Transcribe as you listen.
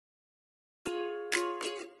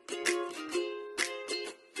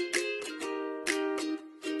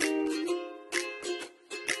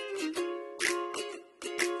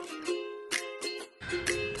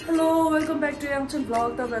Welcome back to याङचन vlog.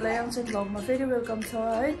 तपाईहरुलाई याङचन भ्लगमा फेरि welcome छ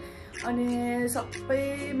है। अनि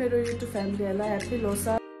सबै मेरो युट्युब फ्यामिलीहरुलाई ह्यापी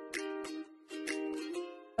लोसार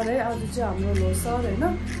है। आज चाहिँ हाम्रो लोसार हैन।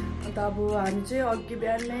 अन्त अब हामी चाहिँ अघि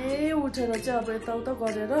बिहानै उठेर चाहिँ अब यताउता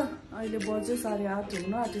गरेर अहिले बजे 8:30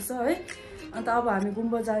 हुन आँटेछ है। अन्त अब हामी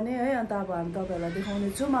गुम्बा जाने है। अन्त अब हामी तपाईहरुलाई देखाउने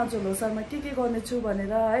छु आज लोसारमा के गर्ने छु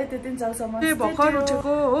भनेर है। त्यतिन चालसम्म भर्खर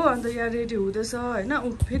उठेको हो। अन्त यहाँ रेडी हुँदैछ हैन।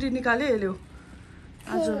 फेरि निकाले हेल्यो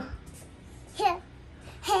आज।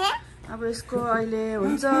 अब यसको अहिले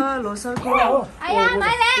हुन्छ लोसारको।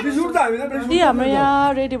 हाम्रो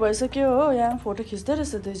यहाँ रेडी भइसक्यो हो। यहाँ फोटो खिच्दै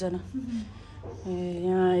रहेछ दुईजना। ए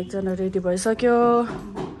यहाँ एकजना रेडी भइसक्यो।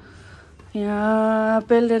 यहाँ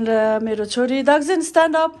पेल्डेन र मेरो छोरी दाग्जिन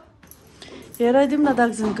स्ट्यान्ड अप। हेराइदिउँ न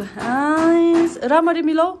दाग्जिनको। राम्ररी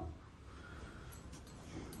मिलाऊ।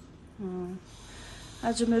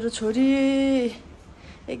 आज मेरो छोरी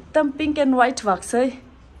एकदम पिङ्क एन्ड व्हाइट भएको छ है।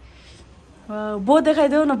 बो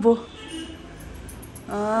देखाइदेऊ न बो।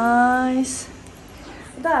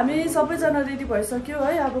 अन्त हामी सबैजना रेडी भइसक्यो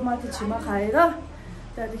है। अब माथि छिमा खाएर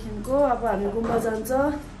त्यहाँदेखिको अब हामी गुम्बा जान्छ।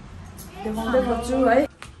 देखाउँदै गर्छु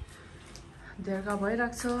है। देर्का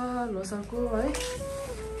भइरहेको छ लोसारको है।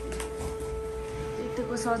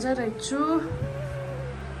 यतिको सजाइरहेको छु।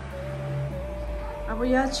 अब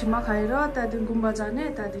यहाँ छिमा खाएर त्यहाँदेखि गुम्बा जाने।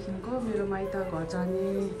 त्यहाँदेखिको मेरो माइत घर जाने।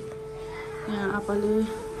 यहाँ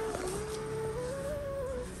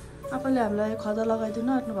आपाले हामीलाई खदा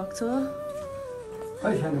लगाइदिनु आँट्नु भएको छ।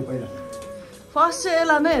 फर्स्ट चाहिँ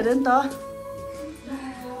यसलाई नै हेऱ्यो नि त।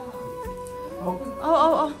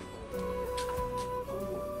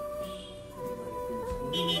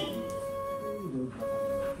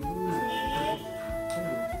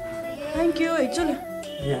 थ्याङ्क यू एकचोटि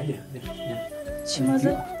छिमा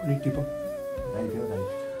चाहिँ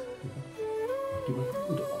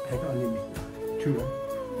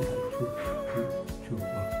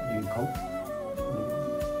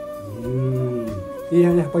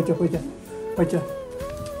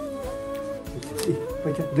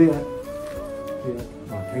पैसा दुई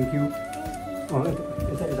थ्याङ्क यू।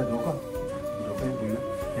 यता ढोका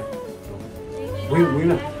फुल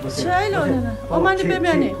ओमाने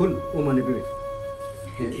बेबी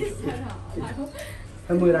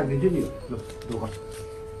म राखिदिन्छु नि ल ढोका।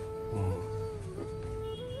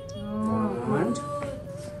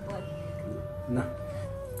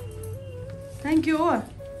 Thank you.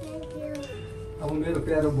 अब मेरो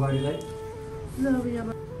प्यारो बुहारीलाई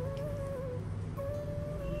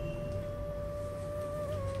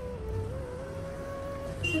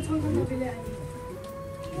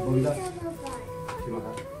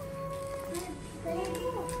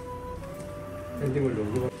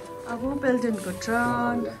अब पेल्डेनको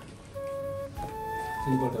ट्रन।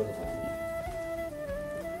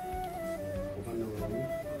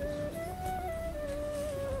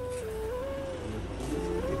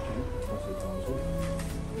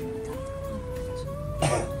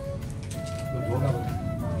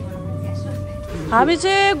 हामी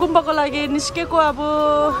चाहिँ गुम्बाको लागि निस्केको। अब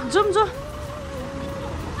जाउँ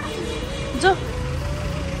जो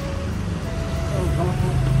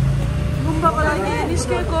गुम्बाको लागि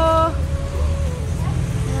निस्केको।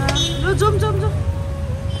 ल जाउँ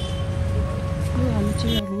हामी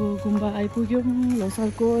चाहिँ अब गुम्बा आइपुग्यौँ।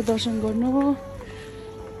 लोसारको दर्शन गर्नु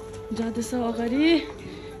जाँदैछ अगाडि।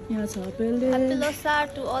 यहाँ छ पेल्डेन। Losar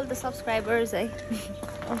to all the subscribers है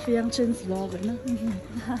अफ याङचन्स भ्लग होइन।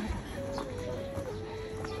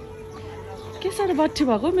 के साह्रो बाठी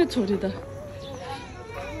भएको मेरो छोरी त।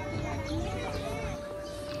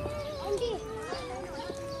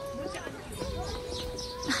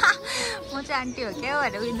 म चाहिँ आन्टी हो क्या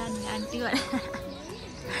भनेर उयो नानी आन्टी भनेर।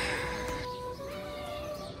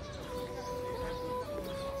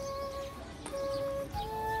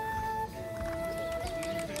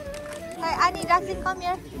 अनि राख्दिन कम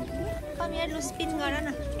हियर लु स्पिन गर न।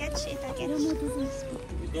 क्याच यता क्याच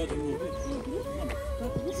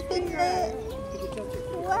स्पिन ले।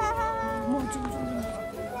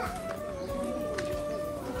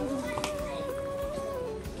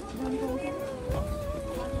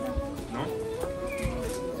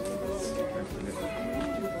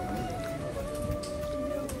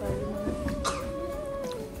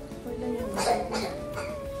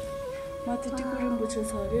 माथि टिकुरिङ बुझेको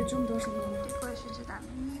छ अरे। जाउँ दर्शन गर्नु। डेकोरेसन चाहिँ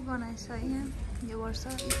दामी बनाएछ है यहाँ यो वर्ष।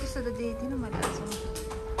 यस्तो त देख्दिनँ मैले आजसम्म।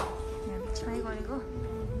 यहाँ बिचमै गरेको।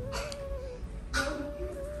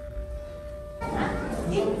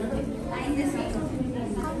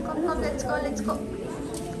 कम लेट्स गो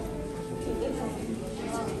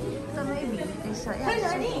एकदमै भिड रहेछ यहाँ।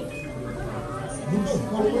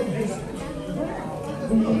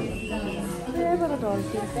 त्यहाँबाट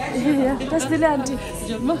ढल्थ्यो त्यसले aunty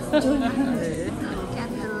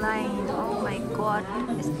candle line oh my God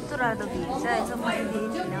यस्तो राम्रो भिड छ यसो मैले देखेको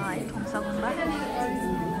थिइनँ है ठुङ्सा गुम्बा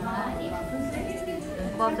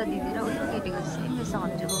बब्दा दिदी र उयो केटीको सेम रहेछ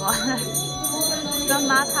हन्जुको घर र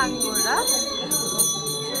माथाको र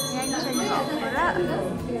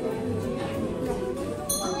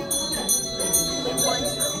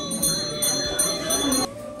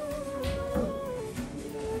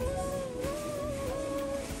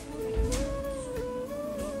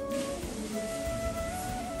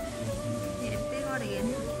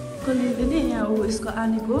कहिले पनि यहाँ ऊ यसको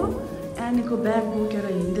आनीको ब्याग बोकेर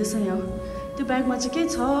हिँड्दैछ यहाँ त्यो ब्यागमा चाहिँ के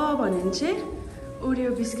छ भने चाहिँ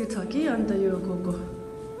ओरियो बिस्किट छ कि अन्त यो कोको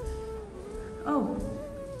औ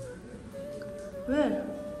वेयर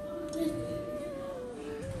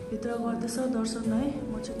भित्र गर्दैछ दर्शन है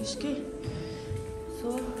म चाहिँ निस्केँ सो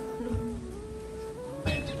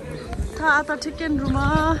था आता ठिकै रुमा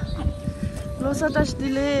लोसा टास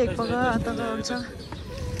दिले एकपल्ट आता हुन्छ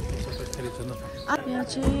यहाँ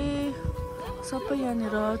चाहिँ सबै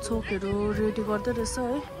यहाँनिर छोकहरू रेडी गर्दै रहेछ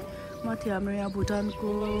है माथि हाम्रो यहाँ भुटानको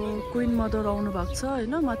क्विन मदर आउनु भएको छ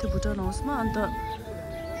होइन माथि भुटान हाउसमा अन्त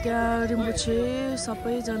त्यहाँ रिम्बुछे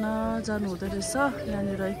सबैजना जानु हुँदो रहेछ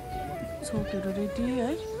यहाँनिर छोकहरू रेडी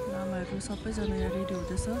है लामाहरू सबैजना यहाँ रेडी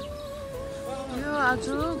हुँदैछ यो आज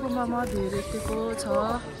गुम्बामा धेरैको छ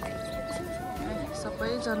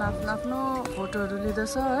सबैजना आफ्नो आफ्नो फोटोहरू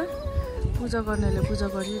लिँदैछ है पूजा गर्नेले पूजा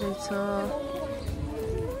गरिरहेछ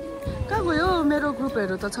कहाँ गयो मेरो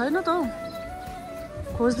ग्रुपहरू त छैन त हौ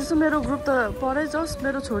खोज्दैछु मेरो ग्रुप त परै जाओस्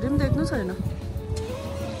मेरो छोरी पनि देख्नु छैन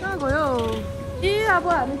कहाँ गयो ए अब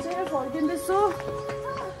हामी चाहिँ फर्किँदैछु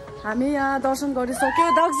हामी यहाँ दर्शन गरिसक्यो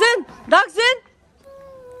दक्षिण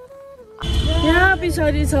यहाँ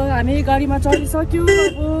पछाडि छ हामी गाडीमा चढिसक्यौँ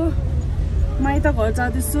अब माइत घर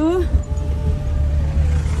जाँदैछु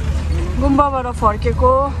गुम्बाबाट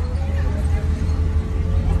फर्केको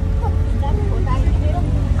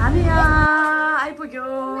हामी यहाँ आइपुग्यो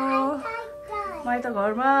माइत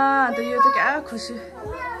घरमा अन्त यो त क्या खुसी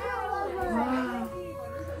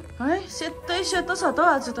है सेतै सेतो छ त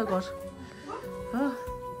आज त घर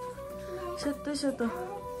सेतै सेतो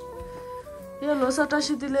यो लोसा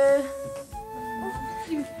टासिदिले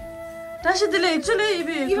एकचुली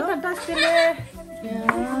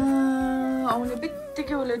आउने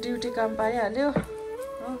बित्तिकै उसले ड्युटी काम पाइहाल्यो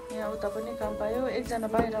यहाँ उता पनि काम पायो एकजना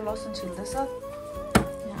बाहिर लसुन छिल्दैछ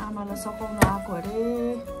यहाँ आमालाई सघाउनु आएको अरे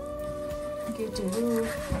केटीहरू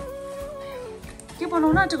के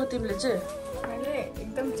बनाउनु आँटेको तिमीले चाहिँ मैले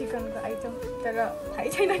एकदम चिकनको आइटम तर थाहै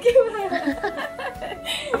छैन के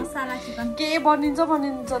मसाला चिकन के बनिन्छ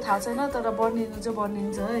थाहा छैन तर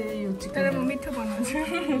बनिन्छ है यो चिकन तर म मिठो बनाउँछु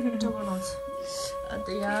अन्त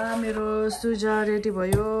यहाँ मेरो सुजा रेडी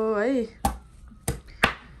भयो है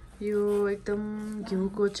यो एकदम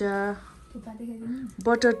घिउको चिया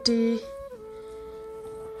बटर टी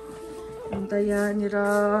अन्त यहाँनिर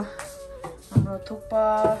हाम्रो थुक्पा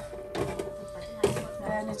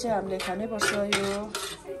यहाँनिर चाहिँ हामीले खानैपर्छ यो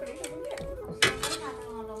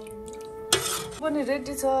पनि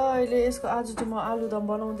रेडी छ अहिले यसको आज चाहिँ म आलुदम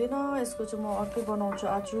बनाउँदिनँ यसको चाहिँ म अर्कै बनाउँछु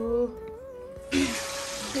आज यो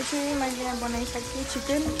चाहिँ मैले यहाँ बनाइसकेँ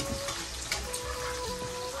चिकन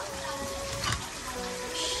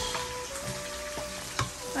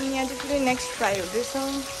अनि यहाँ चाहिँ पुरै नेक्स्ट फ्राई हुँदैछ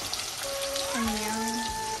अनि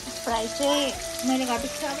यहाँ फ्राई चाहिँ मैले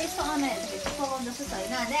घरदेखि सधैँ पकाउनु जस्तो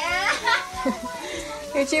छैन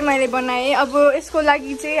यो चाहिँ मैले बनाएँ अब यसको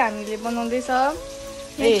लागि चाहिँ हामीले बनाउँदैछ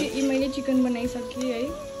मैले चिकन बनाइसकेँ है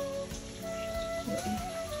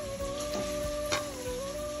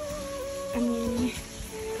अनि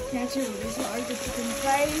यहाँ चाहिँ हुँदैछ अर्को चिकन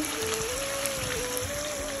फ्राई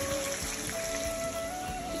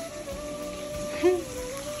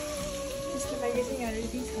त्यसको लागि चाहिँ यहाँ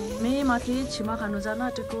रेडी छ मे माथि छिमा खानु जान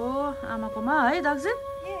आँटेको आमाकोमा है दार्जिलिङ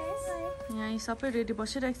यहाँ सबै रेडी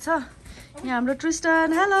बसिरहेको छ यहाँ हाम्रो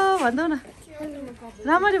ट्रिस्टन हेलो भन्दौ न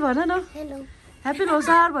राम्ररी भन न ह्याप्पी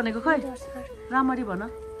लोसार भनेको खै राम्ररी भन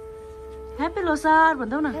ह्याप्पी लोसार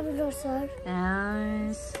भन्दौ न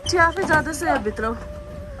आफै जाँदैछ यहाँ भित्र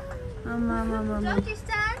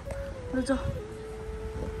ल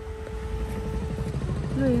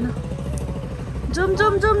हेर्न जुम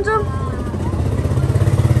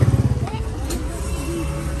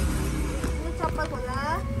चप्पल खोला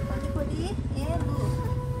खोली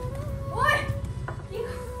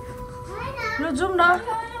ल जाउँ न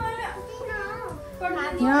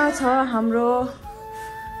यहाँ छ हाम्रो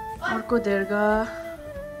अर्को दरगाह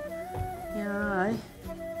यहाँ है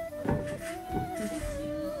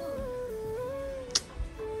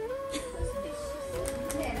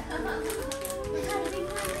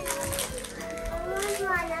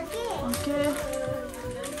ओके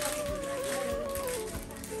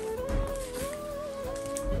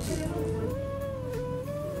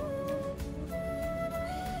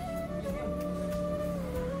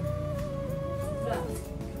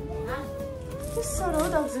साह्रो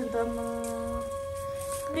दार्जिलिङ त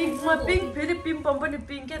पिङ्कमा पिङ्क फेरि पिम्पम पनि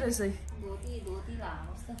पिङ्कै रहेछ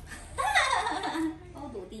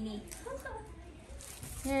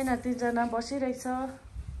यहाँ तिनजना बसिरहेछ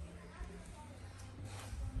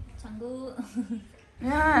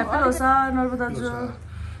यहाँ ह्याप्पी लोसार नर्बु दाजु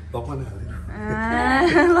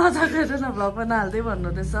लजार गएर न भ्लग पनि हाल्दै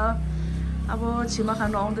भन्नुहुँदैछ अब छिमा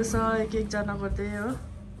खानु आउँदैछ एक एकजना गर्दै हो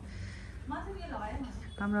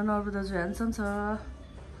हाम्रो नर्बु दाजु ह्यान्डसम छ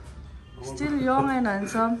स्टिल यङ एन्ड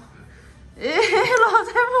ह्यान्डसम ए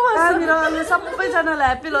लजाइमा सबैजनालाई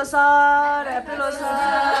happy Losar happy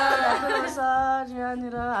Losar happy Losar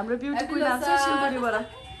यहाँनिर हाम्रो ब्युटी क्विन आएको छ सिलगढीबाट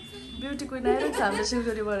ब्युटी क्विन आइरहेको छ हाम्रो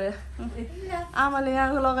सिलगढीबाट आमाले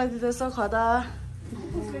यहाँको लगाइदिँदैछ खदा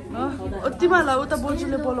तिमीहरूलाई उता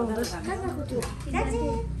बोजूले बोलाउँदैछ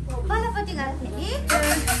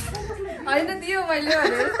होइन दियो मैले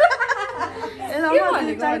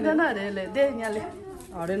चाहिँदैन अरे यसले दे यहाँले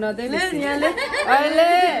अरे नदेले यहाँले अहिले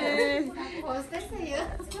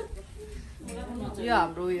यो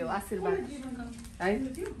हाम्रो उयो आशीर्वाद है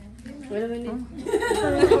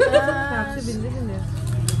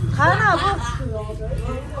खान अब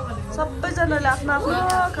सबैजनाले आफ्नो आफ्नो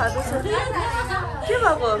खाँदैछ के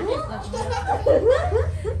भएको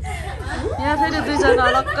यहाँ फेरि दुईजना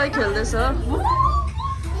अलग्गै खेल्दैछ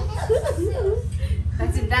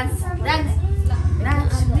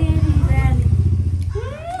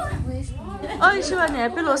ओइ शिवानी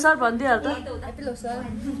ह्याप्पी लोसार भनिदिइहाल त ह्याप्पी लोसार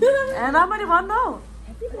राम्ररी भन्नु हौ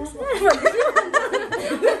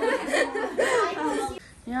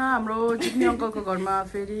यहाँ हाम्रो जिग्मी अङ्कलको घरमा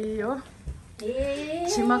फेरि हो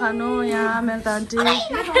छिमा खानु यहाँ मेरो आन्टी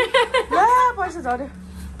पैसा झऱ्यो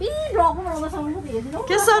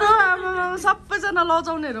के सर आमा सबैजना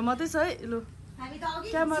लजाउनेहरू मात्रै छ है लु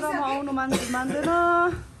क्यामेरामा आउनु मान्दैन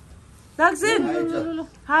दार्जिलिङ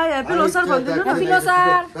हाई ह्याप्पी लोसार भनिदिनु ह्याप्पी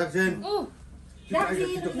लोसार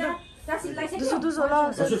दुसो ल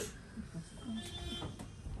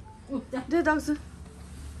दे दाजु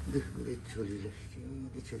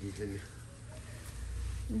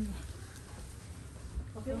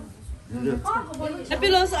ह्याप्पी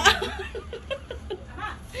लोसार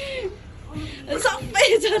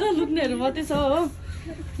सबैजना लुक्नेहरू मात्रै छ हो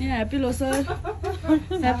यहाँ happy Losar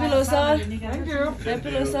happy Losar happy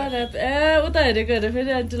Losar ए उता हेरेको हेरे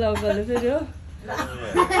फेरि आन्टीलाई अङ्कलले फेरि हो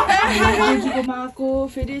बोजूकोमा आएको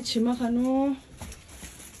फेरि छिमा खानु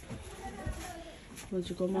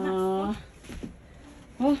बोजूकोमा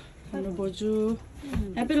हो हाम्रो बोजू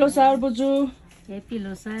ह्याप्पी लोसार बोजू ह्याप्पी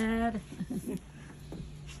लोसार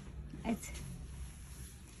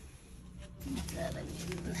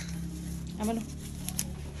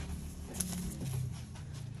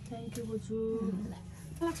थ्याङ्क यू बोजू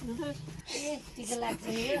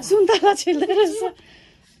सुन्तला छिल्दै रहेछ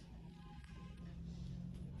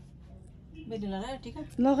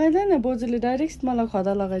लगाइँदैन बोजूले डाइरेक्ट मलाई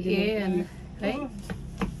खदा लगाइदिनु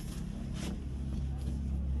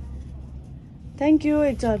थ्याङ्क यू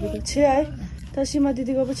एक चाबीको छे आए त सीमा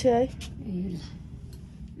दिदीको पो छे आए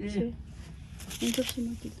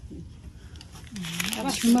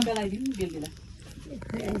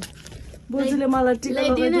बोजूले मलाई टिका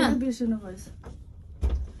लगाइदिनु बिर्सिनु भएछ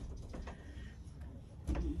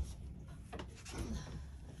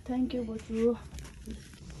थ्याङ्क यू बोजू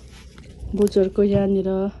बोजूहरूको यहाँनिर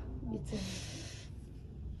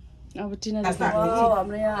अब टिना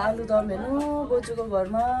हाम्रो यहाँ आलुदम हेर्नु बोजूको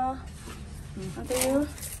घरमा अन्त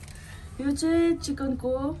यो चाहिँ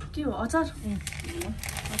चिकनको के हो अचार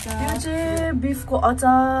यो चाहिँ बिफको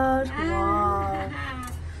अचार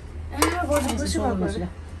बोजू खुसी भएको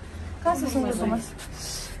कहाँ छ सुँगुरको मास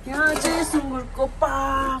यहाँ चाहिँ सुँगुरको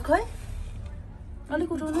पाक है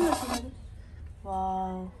अलिक उठाउनु न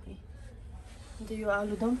वाउ अन्त यो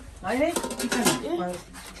आलुदम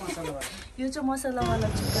यो चाहिँ मसलावाला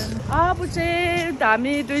चिकन अब चाहिँ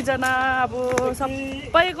हामी दुईजना अब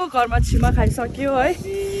सबैको घरमा छिमा खाइसक्यो है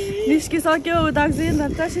निस्किसक्यो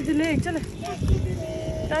दार्जिलिङ टासीदिले एकचोटि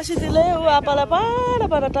टासीदिले ऊ आपालाई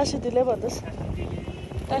पाडा टासीदिले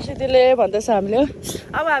भन्दैछ हामीले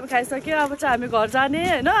अब हामी खाइसक्यो अब चाहिँ हामी घर जाने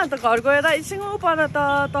होइन अन्त घर गएर एकछिन पर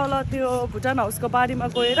तल त्यो भुटान हाउसको बारीमा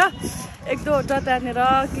गएर एक दुईवटा त्यहाँनिर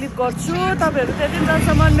क्लिप गर्छु तपाईँहरू त्यति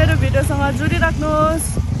बेलासम्म मेरो भिडियोसँग जोडिराख्नुहोस्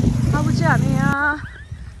अब चाहिँ हामी यहाँ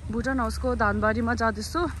भुटान हाउसको धानबारीमा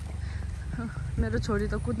जाँदैछु मेरो छोरी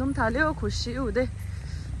त कुद्नु पनि थाल्यो खुसी हुँदै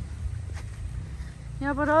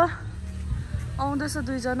यहाँबाट आउँदैछ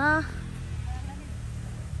दुईजना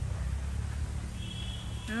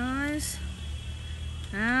नाइस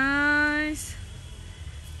नाइस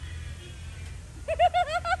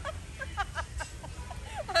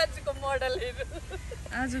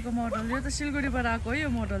आजको मोडल यो त सिलगढीबाट आएको हो यो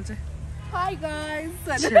मोडल चाहिँ हाई गाइस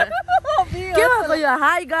के भएको यो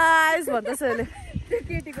हाई गाइस भन्दैछ यसले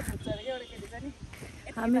केटीको खुट्टा रे एउटा केटी छ नि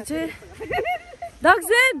हामी चाहिँ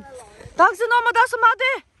दक्षिण दक्षिण म दस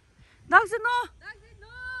माथे दक्षिण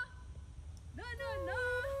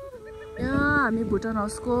यहाँ हामी भुटान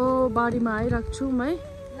हाउसको बारीमा आइरहेको छौँ है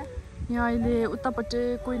यहाँ अहिले उतापट्टि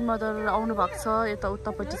क्विन मदर आउनु भएको छ यता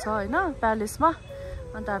उतापट्टि छ होइन प्यालेसमा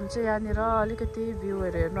अन्त हामी चाहिँ यहाँनिर अलिकति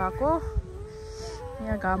भ्यूहरू हेर्नु आएको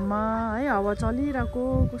यहाँ घाममा है हावा चलिरहेको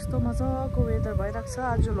कस्तो मजाको वेदर भइरहेको छ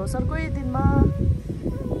आज लोसारकै दिनमा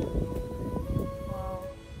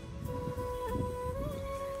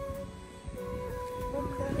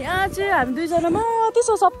यहाँ चाहिँ हामी दुईजना मात्रै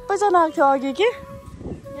छ सबैजना आएको थियो अघि कि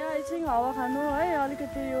यहाँ एकछिन हावा खानु है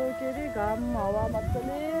अलिकति यो के अरे घाम हावा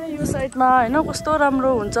मजाले यो साइडमा होइन कस्तो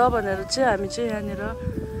राम्रो हुन्छ भनेर चाहिँ हामी चाहिँ यहाँनिर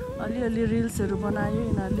अलिअलि रिल्सहरू बनायो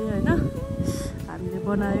यिनीहरूले होइन हामीले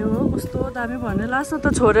बनायो हो कस्तो दामी भन्यो लास्टमा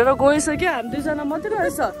त छोडेर गएछ क्या हामी दुईजना मात्रै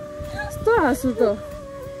रहेछ कस्तो हाँसु त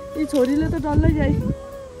यी छोरीले त डल्लै यहीँ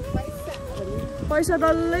पैसा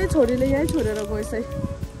डल्लै छोरीले यहीँ छोडेर गएछ है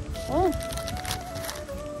हो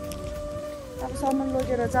अब सामान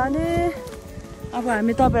लगेर जाने अब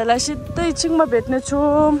हामी तपाईँहरूलाई सिधै एकछिनमा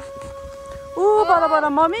भेट्नेछौँ ऊ पर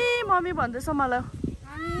मम्मी मम्मी भन्दैछ मलाई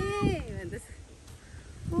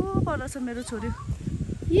ऊ पर छ मेरो छोरी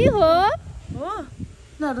यी हो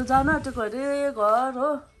उनीहरू जान आँटेको अरे घर हो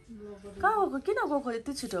कहाँ गएको किन गएको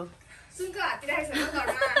यति छिटो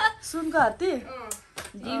सुनको हात्ती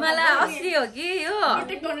जिमालाई असली हो कि यो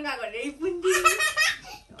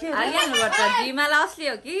हालिहाल्नुपर्छ जिमालाई असली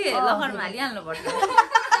हो कि लखरमा हालिहाल्नुपर्छ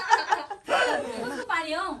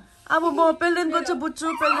अब म पेलेनको चाहिँ बुझ्छु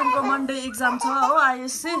पेलेनको मन्डे इक्जाम छ हो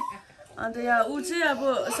आइएससी अन्त यहाँ ऊ चाहिँ अब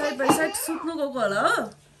साइड बाई साइड सुत्नु गएको होला हो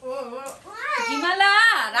जिमाला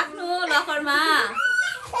राख्नु लखरमा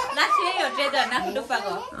राख्छु है यो treasure नाख्नु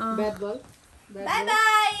डुप्पाको bad ball by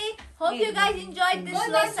by hope you guys enjoyed this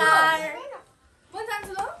Losar म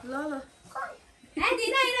जान्छु ल ल ल ए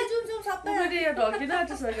दिना हैन जुम सबै यहाँ ढल्किन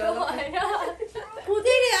आँटिसक्यो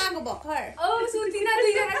कुदेर आएको भर्खर औ सुन्दिन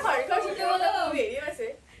दुईजना खड्का सुत्यो होला हेरिबसे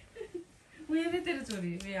मेरो तेरो छोरी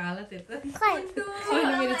मेरो हालत हेर्छ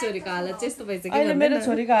अहिले मेरो छोरीको हालत चाहिँ यस्तो भइसक्यो अहिले मेरो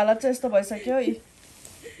छोरीको हालत चाहिँ यस्तो भइसक्यो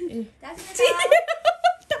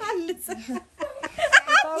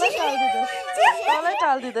तलै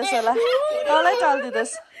टालिदिँदैछ होला तलै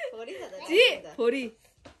टालिदिँदैछ छोरी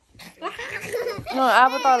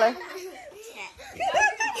अब तलै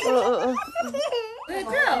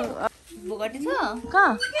भोगटी छ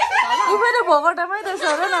कहाँ ऊ पनि भोगटामै रहेछ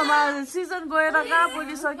अरे न सिजन गएर कहाँ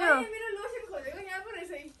पुगिसक्यो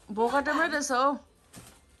भोगटामै रहेछ हौ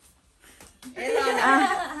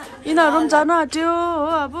यिनीहरू पनि जानु आँट्यो हो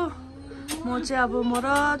अब म चाहिँ अब म र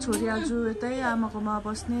छोरी आज यतै आमाकोमा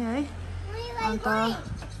बस्ने है अन्त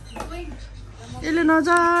यसले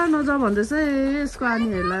नजा नजा भन्दैछ है यसको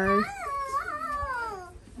आनीहरूलाई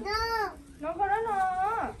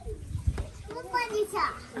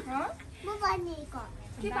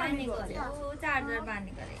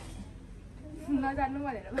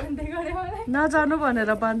नजानु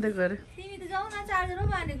भनेर बाँध्दै गरे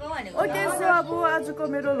ओके सो अब आजको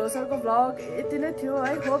मेरो लोसारको भ्लग यति नै थियो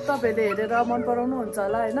है होप तपाईँहरूले हेरेर मन पराउनुहुन्छ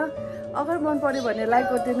होला होइन अगर मन पर्यो भने लाइक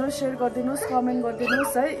गरिदिनुहोस् सेयर गरिदिनुहोस् कमेन्ट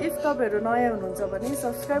गरिदिनुहोस् है इफ तपाईँहरू नयाँ हुनुहुन्छ भने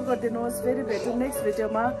सब्सक्राइब गरिदिनुहोस् फेरि भेटौँ नेक्स्ट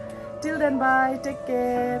भिडियोमा till then bye take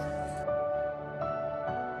care